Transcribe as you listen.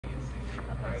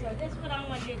So this is what I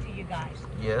want to do to you guys.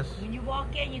 Yes. When you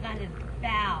walk in, you got to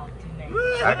bow to me.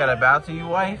 I gotta bow to you,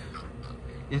 wife?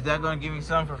 Is that gonna give me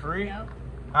something for free? No.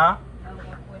 Huh? No,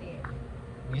 that's what it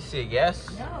is. You said yes?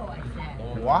 No, I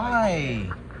said. Why?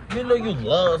 You know you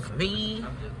love me.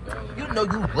 You know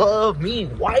you love me,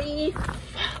 wife.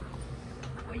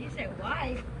 Well, you said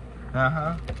wife.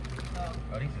 Uh-huh. Oh.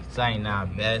 Saying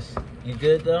not best. You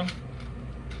good though?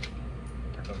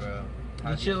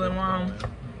 You chilling, mom?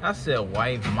 I said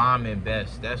wife, mom, and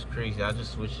best. That's crazy. I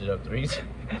just switched it up 3 times.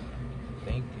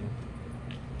 Thank you.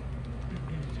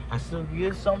 I still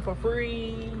get some for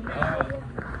free.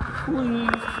 Please.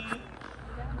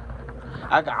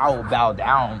 I will bow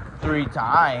down 3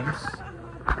 times.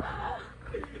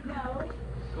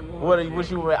 What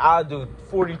you want? I'll do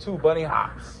 42 bunny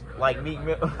hops. Like Meek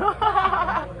Mill.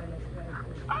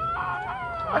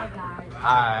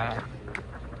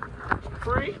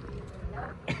 Free?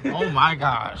 Oh my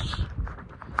gosh.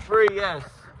 Free, yes.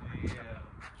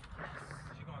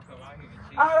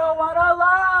 I don't want to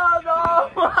love, no.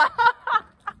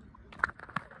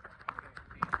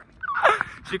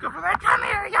 She come from that, come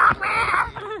here, young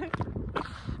man.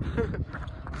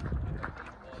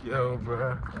 Yo,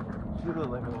 bro. She look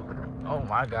like, oh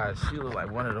my gosh, she look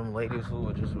like one of them ladies who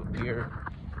would just appear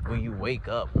when you wake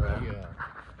up, bro. Yeah.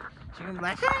 She gonna be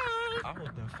like, hey. I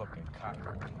hope them fucking cotton.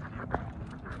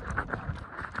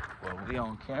 Well, we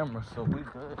on camera, so we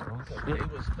good. Oh, Shit. They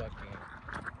was fucking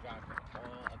driving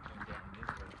all up and down this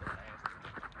road the last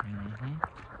time.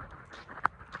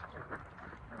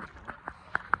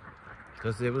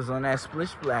 Cause it was on that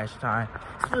splish splash time.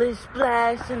 Splish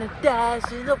splash and a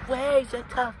dash and the waves are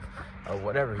tough. Or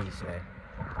whatever he said.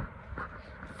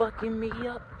 Fucking me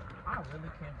up. I really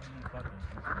can't believe fucking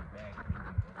Ruby bag.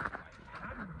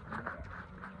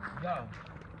 Yo.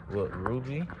 What,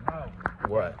 Ruby? No.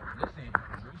 What? Listen,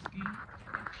 Ruski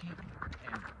and Pete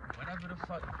and whatever the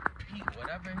fuck, Pete,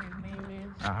 whatever his name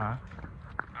is. Uh-huh.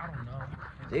 I don't know.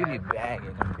 They be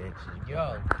bagging them bitches.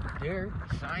 Yo, there's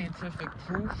scientific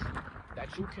proof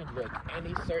that you can look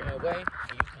any certain way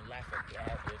and you can laugh at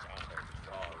that bitch on her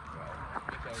dog, bro.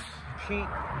 Because Pete,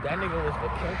 that nigga was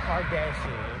with Kim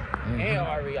Kardashian and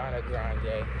Ariana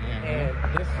Grande. And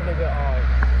this nigga,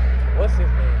 what's his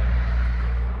name?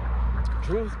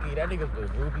 Drewski, that nigga was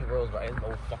Rubi Rose, but there's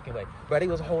no fucking way. But they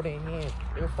was holding hands.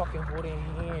 They were fucking holding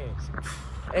hands.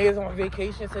 They was on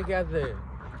vacation together.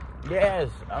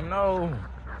 Yes, I know.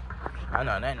 I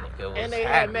know that nigga was And they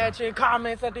happy. had matching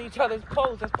comments at each other's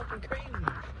posts. That's fucking crazy.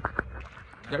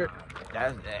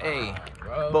 That's, hey.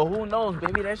 Bro. But who knows,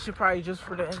 baby? That shit probably just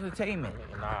for the entertainment.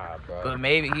 Nah, bro. But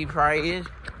maybe he probably is,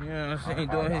 you know what I'm saying,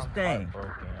 doing his thing.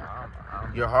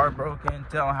 You're heartbroken?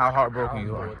 Tell him how heartbroken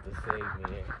you are. I don't know what to say,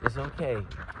 man. It's okay.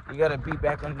 You gotta be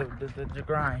back on the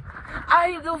grind.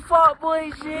 I do fuck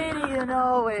boy shit, you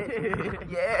know it.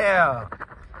 Yeah.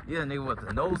 Yeah, nigga with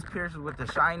the nose pierced with the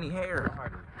shiny hair.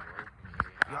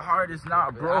 Your heart is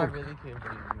not broke. I really can't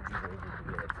believe Ruby Rose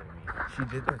did that to me. She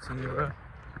did that to you, bro?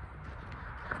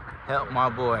 Help my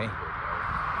boy.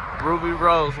 Rubi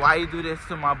Rose, why you do this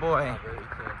to my boy? I really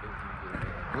can't believe you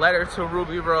did that. Letter to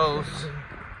Rubi Rose.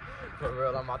 For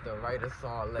real, I'm about to write a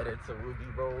song, Letter to Rubi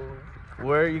Rose.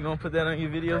 Where are you gonna put that on your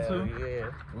video too?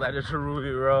 Yeah. Letter to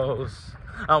Rubi Rose.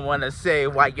 I wanna say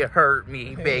why you hurt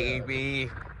me,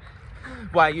 baby.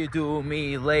 Why you do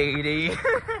me, lady.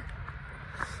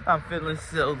 I'm feeling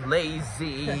so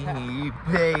lazy,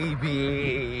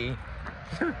 baby.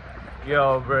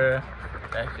 Yo, bruh.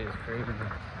 That shit's crazy.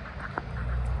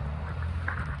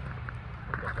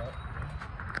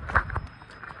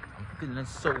 I'm feeling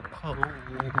so cold.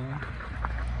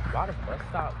 Why the bus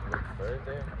stop look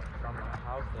further from my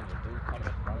house than the dude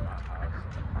coming from my house?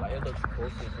 Like, it looks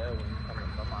close as hell when you coming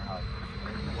from my house.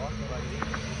 When you walking like this,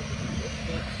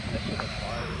 that shit is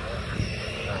hard as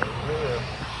hell. Like, real.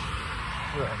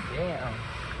 Damn.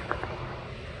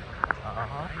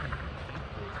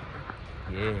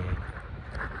 Yeah.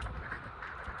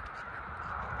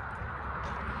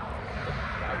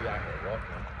 I be out here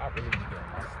walking. I really be getting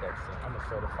my steps in. I'm a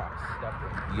certified stepper.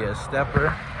 You a stepper?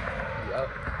 Yup.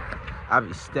 I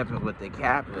be stepping with the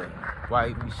Kappa. Why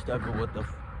you be stepping with the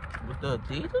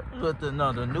Adidas? With the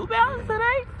New Balance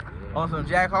today? Yeah. On some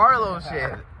Jack Harlow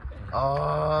shit.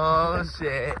 Oh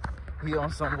shit. He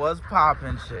on some what's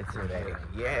poppin' shit today.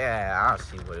 Yeah, I'll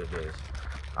see what it is.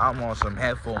 I'm on some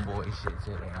headphone boy shit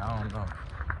today. I don't know.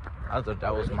 I thought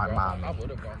that was my mom. I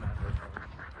would've brought my headphones.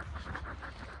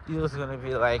 He was gonna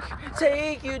be like,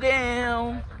 take you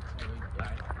down.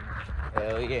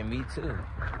 Hell yeah, me too.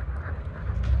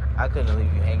 I couldn't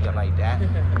leave you hanging like that.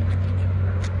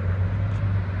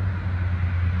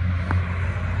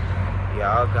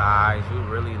 Y'all guys, we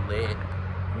really lit.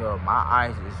 Yo, my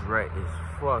eyes is red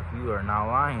as fuck. You are not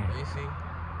lying. You see?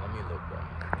 Let me look, bro.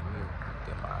 Let me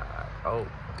get my eye. Oh,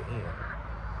 damn.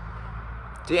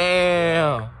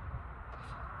 Damn.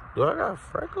 Do I got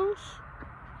freckles?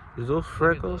 Is those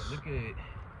freckles? Look at it.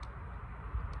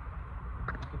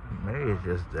 Maybe it's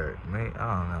just dirt. Maybe, I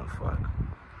don't know. Fuck.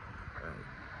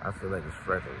 I feel like it's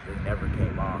freckles. They never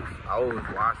came off. I always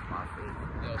wash my face.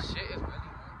 Yo, shit is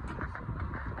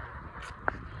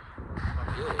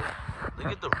really good.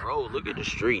 Look at the road. Look at the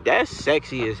street. That's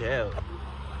sexy as hell.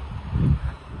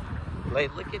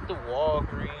 Like, look at the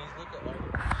Walgreens. Look at all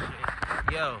that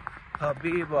shit. Yo,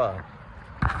 Habiba.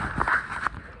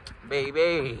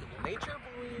 Baby. Nature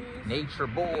boys. Nature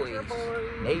boys. Nature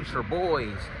boys. Nature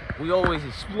boys. We always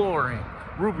exploring.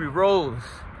 Rubi Rose.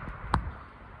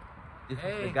 This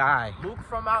is the guy. Luke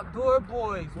from Outdoor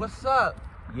Boys. What's up?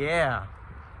 Yeah.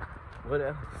 What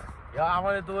else? Yo, I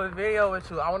want to do a video with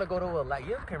you. I want to go to a, like,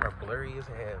 your camera blurry as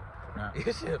hell. Nah.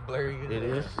 Your shit blurry as hell. It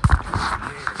is?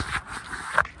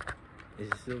 Yeah. Is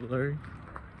it still blurry?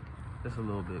 Just a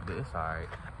little bit, but it's alright.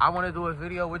 I want to do a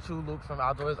video with you, Luke, from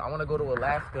Outdoors. I want to go to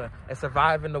Alaska and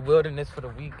survive in the wilderness for the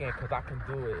weekend because I can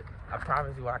do it. I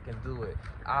promise you I can do it.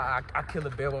 I kill a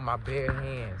bear with my bare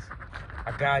hands.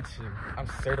 I got you. I'm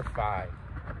certified.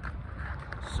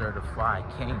 Certified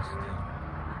Kingston.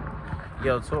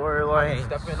 Yo, Tory Lanez.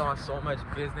 I'm stepping on so much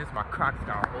business. My Crocs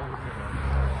got holes in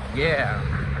them.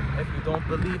 Yeah. If you don't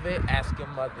believe it, ask your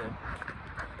mother.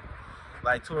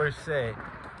 Like Tory said,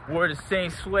 wore the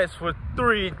same sweats for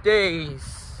 3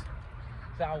 days.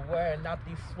 So I'm wearing out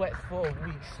these sweats for a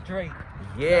week straight.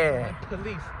 Yeah.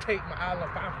 Police take my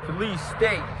alibi. Police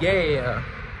state, yeah.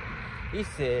 He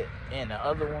said, and the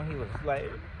other one, he was like,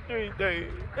 3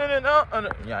 days.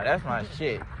 Yeah, that's my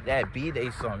shit. That B-Day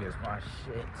song is my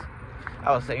shit.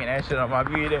 I was singing that shit on my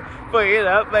B-Day. Fuck it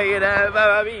up,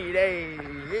 my B-Day.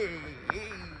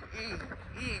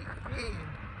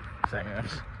 Singing that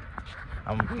shit.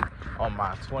 I'm gonna be on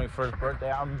my 21st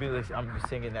birthday. I'm gonna be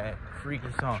singing that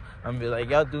freaky song. I'm gonna be like,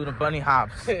 y'all do the bunny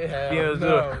hops. Hell You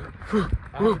know, no.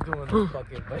 I'm doing the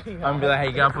fucking bunny hops. I'm gonna be like, hey,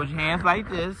 you gotta put your hands like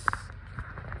this.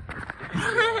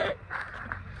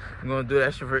 I'm gonna do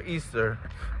that shit for Easter.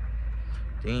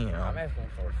 Damn. I'm asking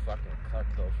for a fucking cup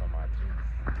though for my juice.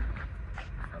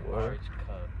 A large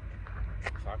cup.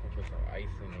 So I can put some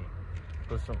ice in it.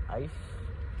 Put some ice?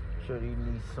 Sure, you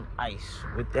need some ice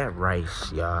with that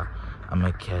rice, y'all. I'm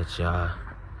gonna catch y'all.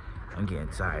 I'm getting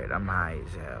tired. I'm high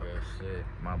as hell. Real shit.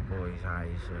 My boy's high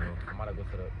as hell. I'm about to go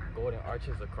to the Golden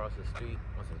Arches across the street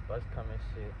once this bus come and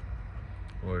shit.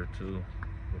 Or two.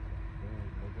 Get some food,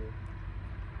 nigga.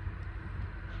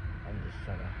 I'm just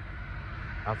trying to.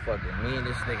 Me and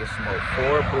this nigga smoked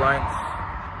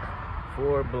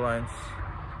 4 blunts,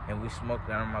 and we smoked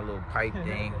down my little pipe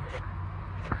thing.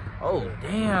 Oh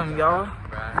damn, y'all.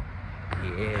 Right.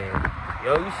 Yeah.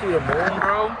 Yo, you see the moon,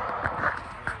 bro?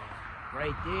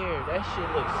 Right there. That shit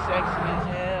looks sexy as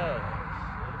hell.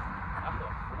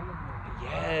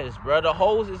 Yes, bro. The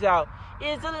hose is out.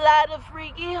 It's a lot of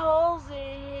freaky hoes in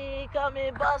here. Come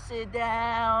and bust it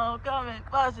down. Come and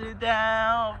bust it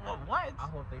down. What? I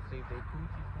hope they save their coochies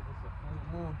because it's a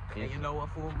full moon. And you know what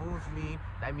full moons mean?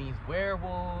 That means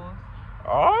werewolves.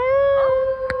 Oh.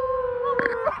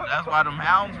 That's why them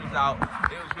hounds was out.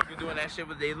 They was people doing that shit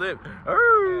with their lip.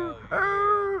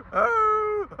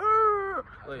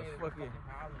 Like fucking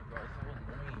howling, bro. It's so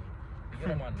annoying. You get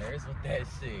on my nerves with that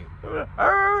shit.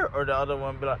 or the other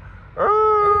one be like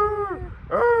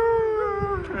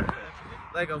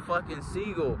like a fucking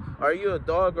seagull. Are you a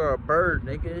dog or a bird,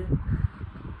 nigga?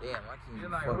 Damn, I can't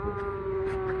even fucking.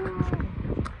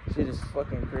 Shit is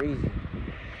fucking crazy.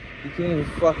 You can't even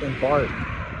fucking bark.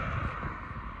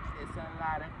 It's a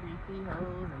lot of creepy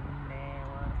hoes in there.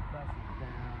 Wanna bust it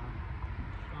down.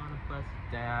 Wanna bust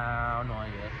it down on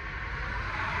ya.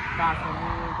 Casa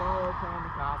Mugo, come to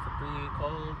Casa Free,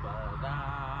 cold, but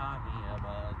down,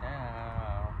 but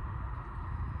down.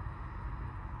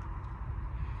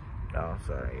 Oh, I'm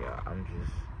sorry, y'all. I'm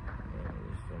just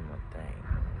doing my thing. You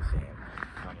know what I'm saying?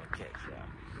 I'm gonna catch y'all.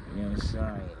 You know what I'm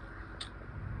saying?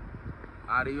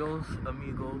 Adios,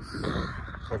 amigos.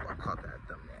 Hope I caught that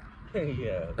thumbnail.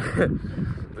 Yeah.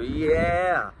 But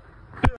yeah.